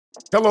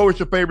Hello, it's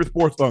your favorite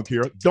sports thunk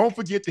here. Don't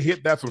forget to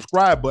hit that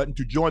subscribe button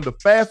to join the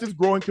fastest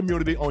growing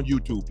community on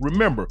YouTube.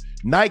 Remember,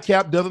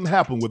 Nightcap doesn't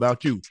happen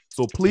without you.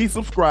 So please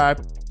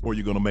subscribe or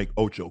you're going to make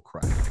Ocho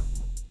cry.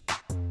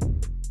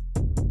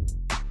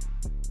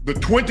 The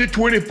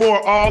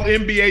 2024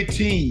 All-NBA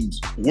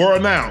teams were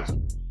announced.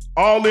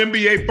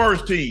 All-NBA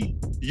first team,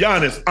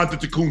 Giannis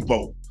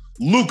Antetokounmpo,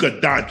 Luka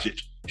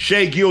Doncic,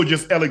 Shai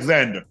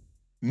Gilgeous-Alexander,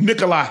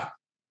 Nikola,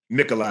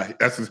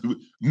 that's his,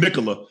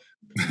 Nikola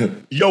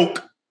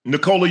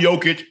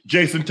Jokic,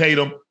 Jason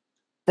Tatum,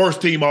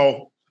 first team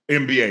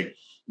All-NBA.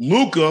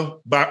 Luka,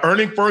 by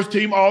earning first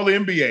team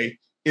All-NBA,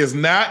 is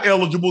now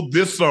eligible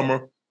this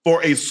summer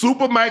for a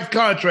supermax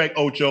contract,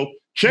 Ocho.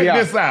 Check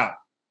this out.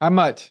 How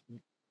much?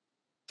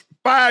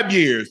 5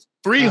 years,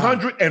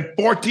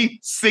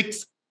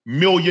 $346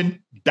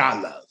 million.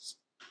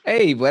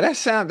 Hey, well, that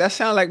sound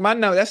like my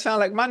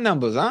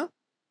numbers, huh?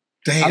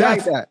 Damn, I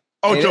like that.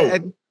 Ocho, hey,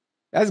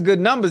 that's good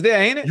numbers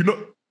there, ain't it? You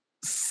know,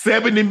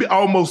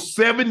 almost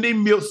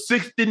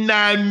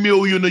 69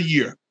 million a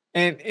year.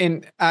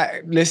 And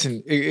I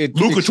listen.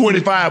 Luka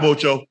 25,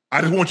 Ocho.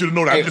 I just want you to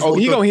know that.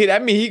 He gonna hit. I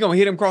mean, he gonna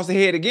hit him across the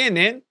head again.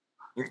 Then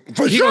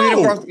he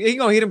sure. He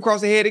gonna hit him across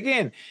the head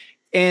again.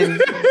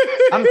 And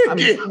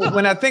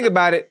when I think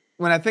about it,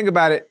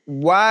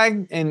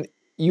 why? And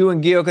you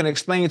and Gil can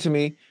explain to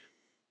me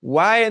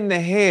why in the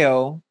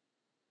hell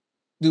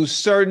do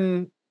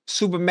certain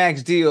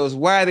supermax deals?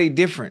 Why are they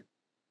different?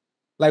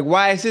 Like,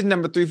 why is his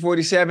number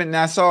 347? And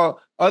I saw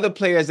other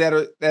players that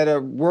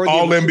are worthy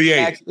All of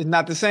NBA is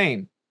not the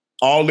same.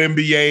 All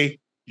NBA,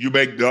 you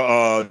make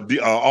the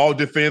all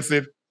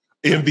defensive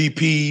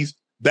MVPs.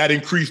 That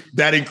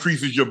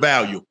increases your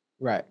value.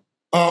 Right.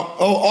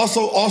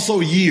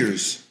 Also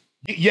years.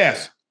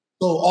 Yes.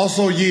 So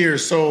also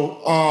years.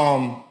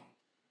 So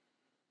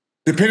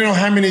depending on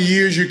how many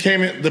years you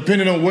came in,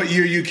 depending on what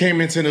year you came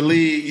into the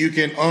league, you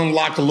can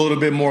unlock a little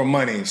bit more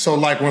money. So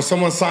like when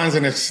someone signs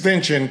an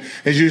extension,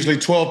 it's usually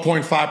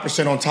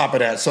 12.5% on top of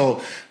that.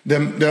 So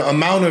the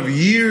amount of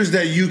years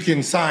that you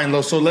can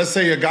sign. So let's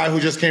say a guy who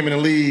just came in the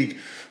league.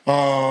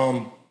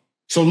 So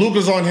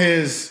Luka's on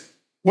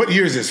what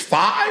year is this?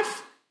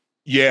 5?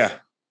 Yeah.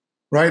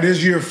 Right,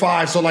 this year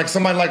 5. So like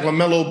somebody like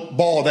LaMelo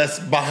Ball that's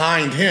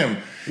behind him.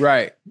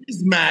 Right.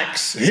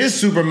 His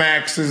super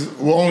max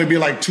will only be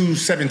like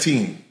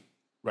 217.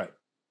 Right.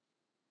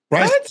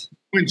 What?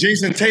 When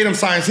Jason Tatum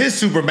signs his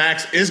super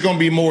max, it's going to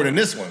be more than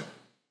this one.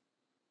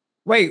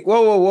 Wait,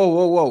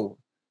 whoa.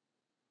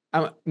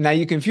 Now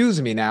you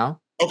confusing me now.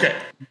 Okay.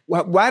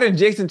 Why did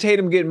Jason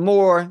Tatum get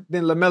more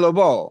than LaMelo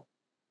Ball?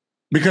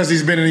 Because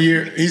he's been in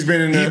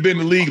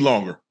the league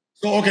longer.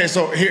 So okay,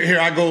 so here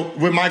I go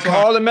with my. So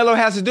all LaMelo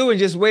has to do is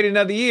just wait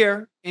another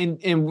year and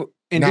do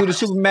the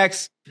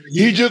supermax.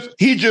 He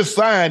just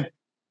signed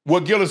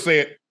what Gil has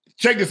said.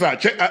 Check this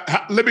out.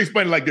 Let me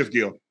explain it like this,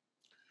 Gil.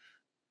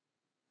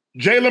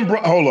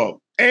 Hold up.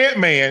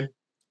 Ant-Man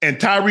and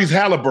Tyrese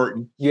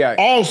Halliburton. Yeah.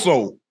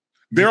 Also,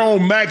 they're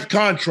on max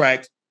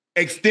contracts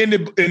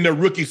extended in their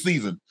rookie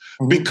season.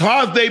 Mm-hmm.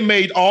 Because they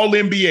made All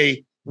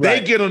NBA, they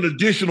get an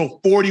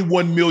additional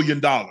 $41 million.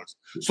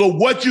 So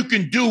what you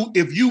can do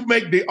if you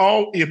make an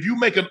All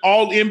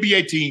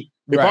NBA team,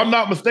 if I'm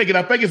not mistaken,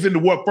 I think it's in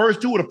the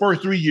first 2 or the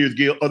first 3 years,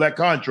 Gil, of that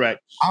contract.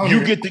 I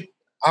don't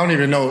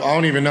even know. I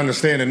don't even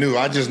understand the new.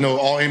 I just know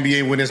All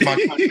NBA when it's my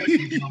contract.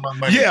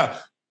 Yeah.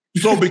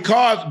 So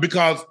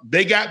because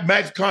they got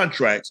max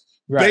contracts,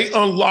 they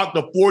unlocked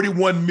the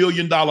 $41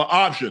 million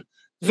option.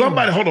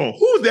 Somebody, hold on, who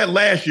was that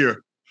last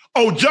year?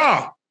 Oh,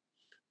 Ja.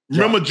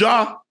 Remember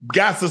Ja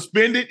got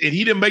suspended and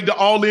he didn't make the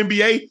All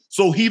NBA,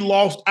 so he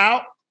lost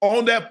out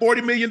on that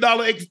 $40 million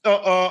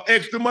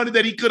extra money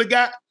that he could have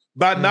got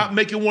by not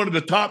making one of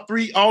the top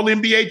 3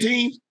 All-NBA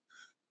teams.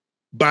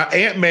 By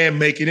Ant-Man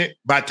making it,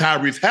 by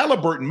Tyrese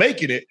Halliburton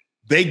making it,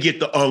 they get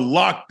to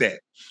unlock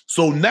that.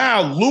 So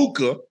now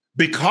Luka,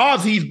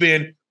 because he's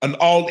been an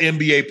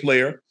All-NBA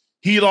player,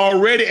 he'd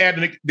already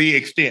added the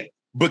extent.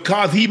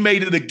 Because he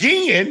made it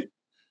again,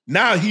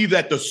 now he's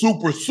at the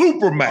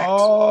super max.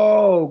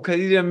 Oh, because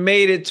he done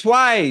made it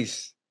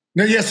twice.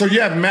 No, yeah, so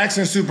you have max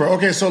and super.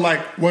 Okay, so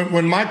like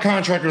when my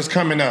contract was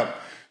coming up,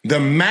 the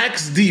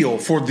max deal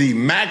for the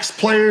max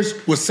players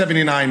was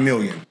 $79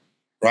 million,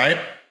 right?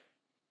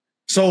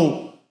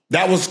 So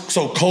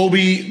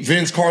Kobe,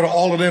 Vince Carter,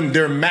 all of them,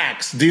 their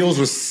max deals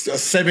was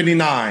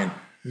 79.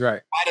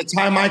 Right. By the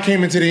time I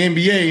came into the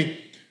NBA,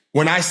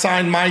 when I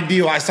signed my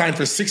deal, I signed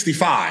for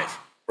 65,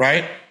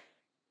 right?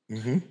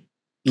 Mm-hmm.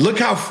 Look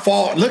how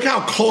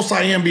close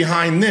I am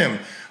behind them.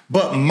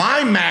 But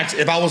my max,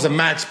 if I was a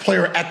max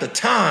player at the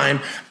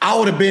time, I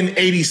would have been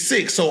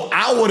 86. So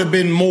I would have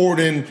been more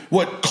than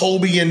what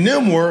Kobe and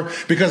them were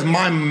because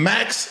my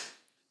max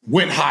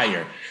went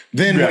higher.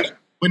 Then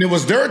when it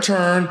was their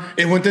turn,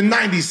 it went to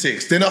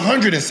 96, then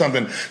 100 and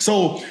something.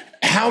 So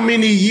how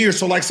many years?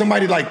 So like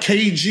somebody like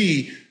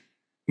KG,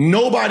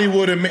 nobody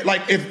would have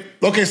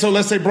made, so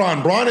let's say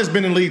Bron. Bron has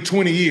been in the league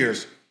 20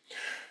 years.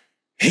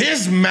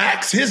 His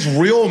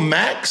real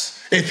max,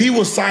 if he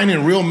was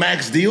signing real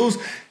max deals,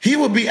 he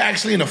would be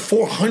actually in the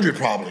 400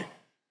 probably.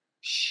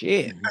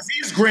 Shit. Because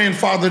he's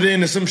grandfathered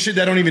into some shit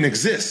that don't even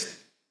exist.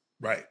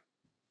 Right.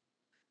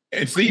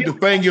 And see, the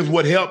thing is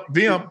what helped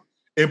them,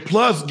 and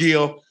plus,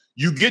 Gil,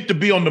 you get to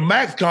be on the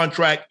max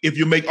contract if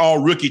you make all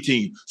rookie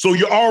team. So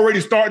you're already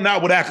starting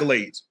out with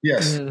accolades.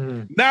 Yes.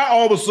 Now,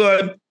 all of a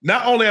sudden,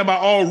 not only am I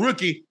all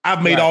rookie,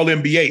 I've made all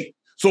NBA.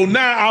 So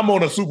now I'm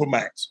on a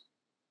supermax.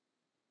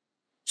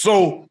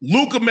 So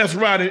Luka messed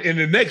around in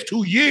the next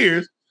 2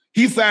 years.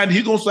 He's going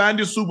to sign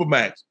this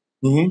supermax.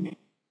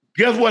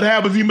 Guess what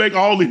happens? He make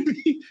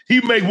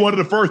one of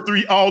the first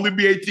 3 all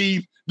NBA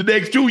teams the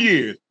next 2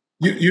 years.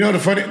 You know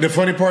the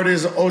funny part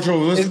is,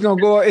 Ocho, it's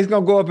gonna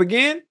go up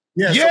again.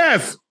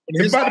 Yes.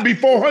 It's about to be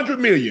 $400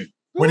 million.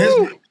 When his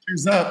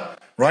is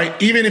up,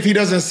 right? Even if he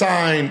doesn't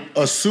sign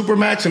a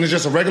supermax and it's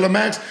just a regular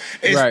max,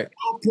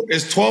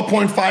 it's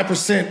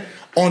 12.5%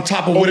 on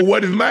top of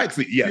what is max?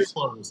 Yes.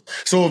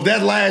 So if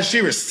that last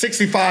year is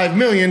 $65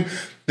 million,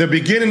 the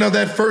beginning of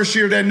that first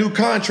year of that new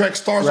contract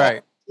starts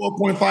off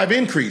 12.5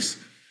 increase.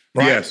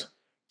 Right? Yes.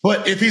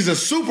 But if he's a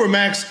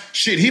supermax,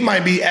 shit, he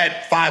might be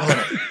at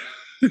 500.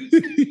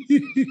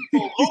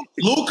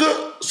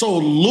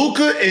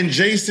 Luka and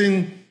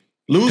Jason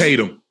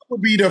Tatum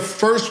would be the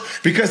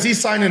first, because he's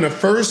signing the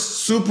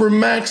first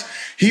supermax.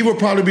 He would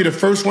probably be the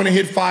first one to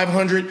hit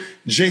 500.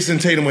 Jason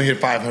Tatum will hit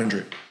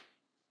 500.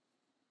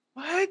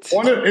 What?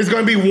 It's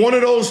going to be one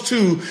of those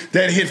two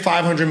that hit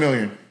 500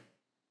 million.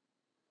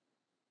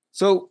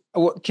 So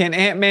can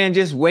Ant-Man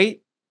just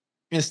wait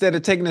instead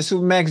of taking the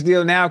supermax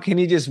deal now? Can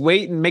he just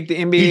wait and make the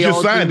NBA? He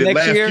just signed it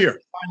next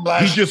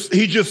last year?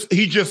 He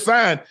just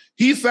signed.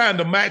 He signed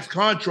the max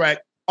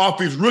contract off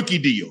his rookie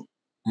deal,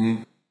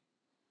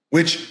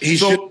 which he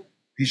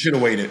should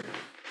have waited.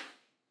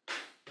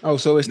 Oh,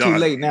 so it's too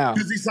late now.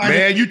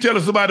 Man, you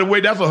telling somebody to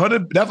wait? That's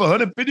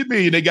 $150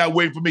 million they got to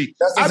wait for me.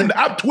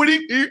 I'm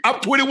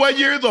 21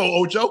 years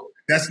old, Ocho.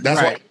 That's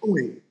right.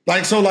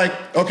 Because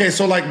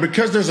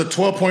there's a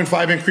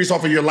 12.5 increase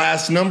off of your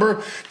last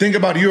number. Think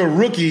about it, you're a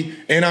rookie,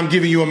 and I'm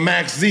giving you a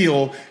max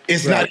deal.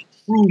 It's not a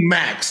true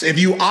max. If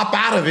you opt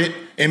out of it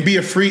and be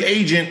a free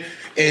agent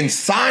and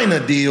sign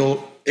a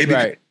deal, it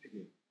becomes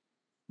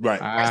right.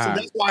 So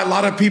that's why a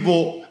lot of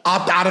people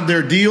opt out of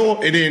their deal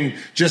and then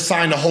just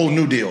sign a whole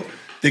new deal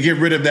to get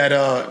rid of that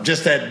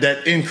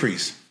that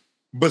increase.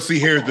 But see,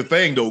 here's the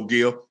thing, though,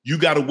 Gil. You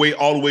got to wait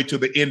all the way to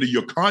the end of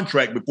your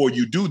contract before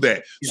you do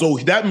that. Yeah. So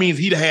that means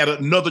he'd had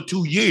another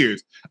 2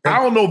 years. I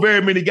don't know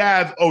very many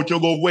guys, Ocho,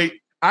 go wait.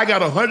 I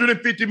got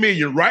 $150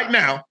 million right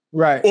now.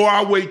 Right. Or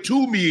I wait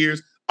 2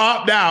 years,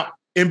 opt out,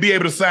 and be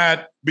able to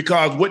sign,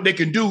 because what they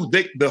can do,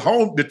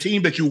 the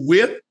team that you're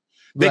with,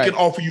 they can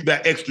offer you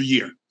that extra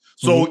year.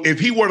 So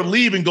if he were to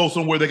leave and go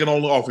somewhere, they can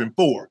only offer him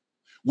 4,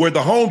 where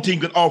the home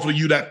team could offer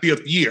you that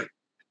 5th year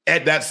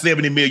at that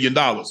 $70 million.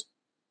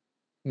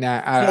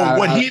 Now,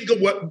 what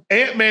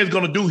Ant-Man's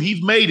going to do,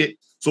 he's made it.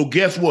 So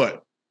guess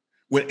what?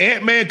 When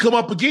Ant-Man come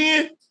up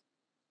again,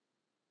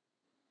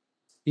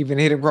 even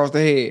hit him across the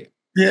head.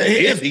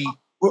 Yeah,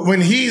 when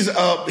he's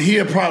up, he's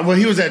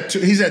at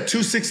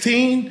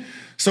 216.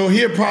 So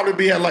he'll probably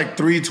be at like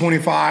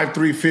 325,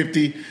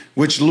 350,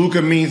 which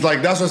Luka means,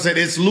 like, that's what I said.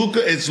 It's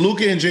Luka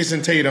and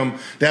Jason Tatum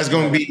that's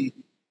gonna be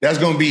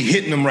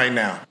hitting them right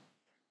now.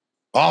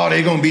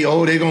 They're gonna be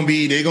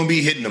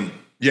hitting them.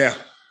 Yeah.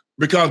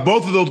 Because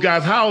both of those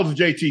guys, how old is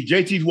JT?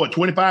 JT's what,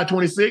 25,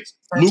 26?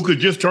 Luka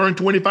just turned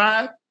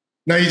 25?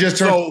 No, he just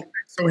turned.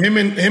 So him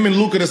and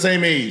Luka the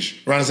same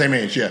age, around the same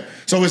age, yeah.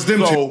 So it's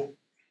them two.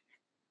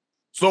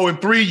 So in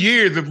 3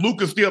 years, if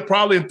Luka's still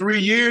probably in 3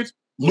 years,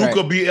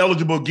 Luka be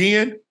eligible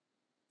again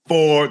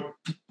for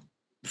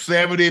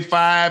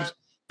 75,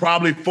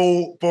 probably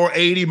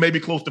 480,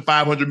 maybe close to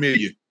 500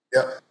 million.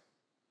 Yeah.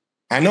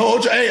 I know,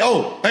 Ocho.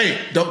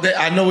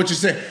 I know what you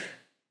said.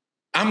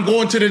 I'm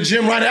going to the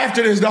gym right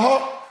after this,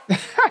 dog.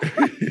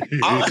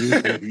 I'm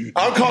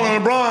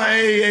calling LeBron.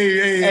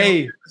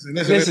 Hey.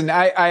 Listen.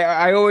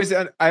 I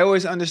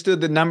always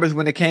understood the numbers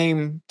when it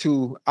came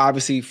to,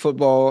 obviously,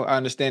 football. I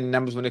understand the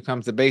numbers when it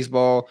comes to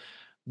baseball,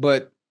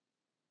 but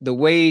the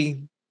way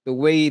the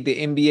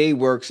NBA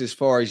works as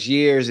far as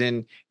years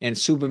and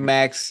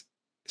supermax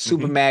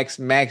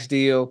max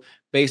deal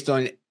based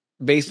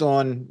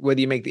on whether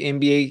you make the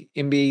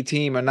NBA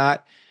team or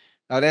not.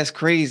 Oh, that's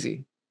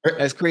crazy.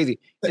 That's crazy.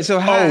 And so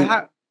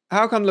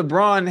how come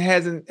LeBron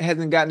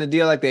hasn't gotten a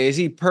deal like that? Is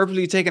he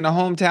purposely taking a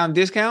hometown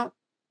discount?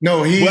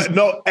 No,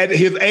 at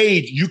his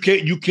age, you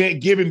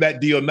can't give him that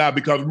deal now,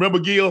 because remember,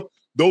 Gil,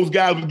 those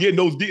guys were getting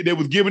those. They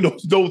was giving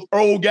those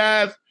old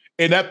guys,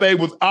 and that thing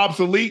was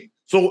obsolete.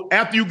 So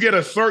after you get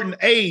a certain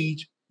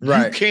age,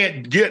 you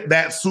can't get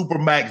that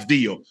supermax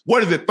deal.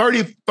 What is it?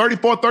 30,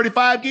 34,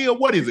 35, Gil?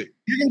 What is it?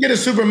 You can get a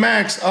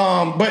supermax,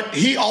 but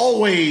he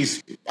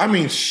always,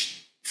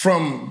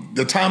 from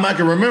the time I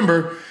can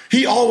remember,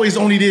 he always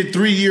only did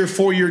 3-year,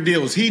 4-year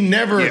deals. He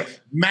never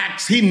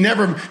maxed.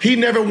 He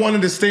never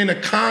wanted to stay in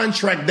a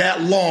contract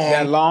that long.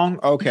 That long?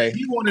 Okay.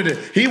 He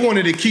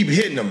wanted to keep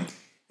hitting them,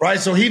 right?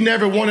 So he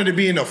never wanted to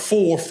be in a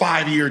 4 or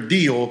 5 year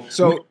deal.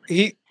 So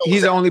he's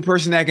the only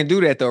person that can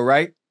do that, though,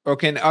 right? Or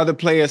can other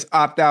players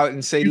opt out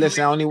and say,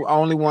 "Listen, I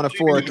only want a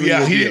 4 or 3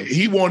 year deal"?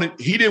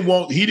 He didn't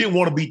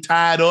want to be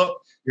tied up.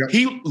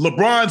 Yep.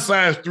 LeBron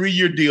signs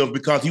 3-year deals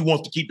because he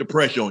wants to keep the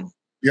pressure on you.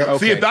 Yep.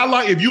 Okay.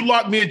 See, if you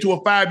lock me into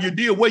a 5-year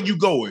deal, where you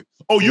going?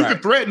 Oh, you can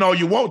threaten all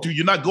you want to.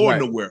 You're not going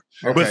nowhere.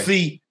 Okay. But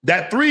see,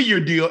 that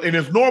 3-year deal, and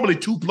it's normally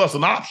 2 plus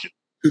an option.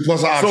 2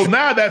 plus an option. So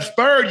now that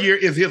 3rd year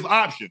is his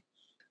option.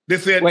 They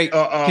said, wait,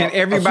 can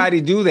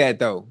everybody do that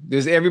though?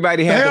 Does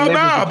everybody have hell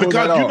no,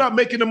 because you're not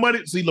making the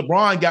money. See,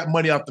 LeBron got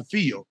money off the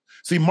field.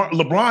 See,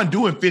 LeBron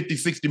doing 50,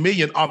 60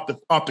 million off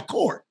the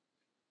court.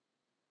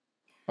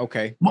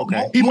 Okay.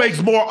 He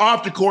makes more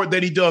off the court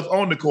than he does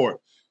on the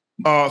court.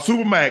 A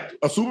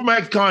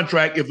supermax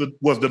contract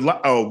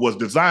was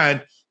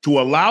designed to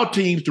allow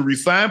teams to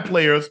re-sign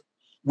players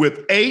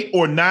with 8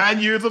 or 9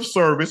 years of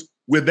service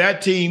with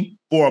that team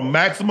for a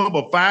maximum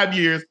of 5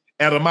 years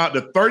at amount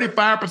to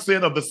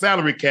 35% of the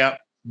salary cap,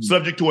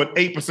 subject to an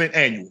 8%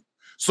 annual.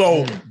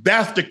 So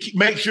that's the key.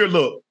 Make sure.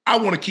 Look, I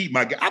want to keep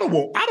my guy. I don't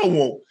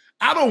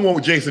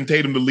want Jason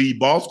Tatum to leave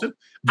Boston.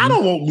 I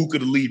don't want Luka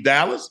to leave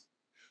Dallas.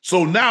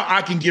 So now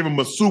I can give him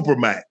a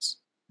supermax,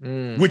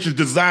 which is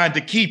designed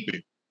to keep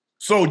him.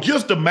 So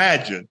just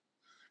imagine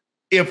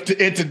if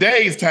in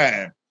today's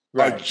time,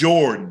 a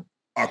Jordan,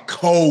 a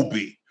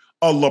Kobe,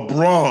 a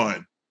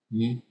LeBron.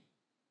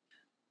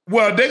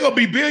 Well, they're gonna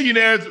be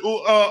billionaires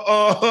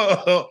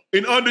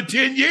in under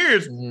 10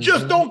 years,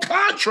 just on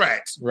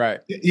contracts. Right.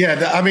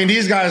 Yeah, I mean,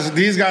 these guys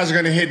are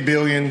gonna hit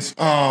billions.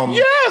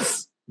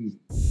 Yes.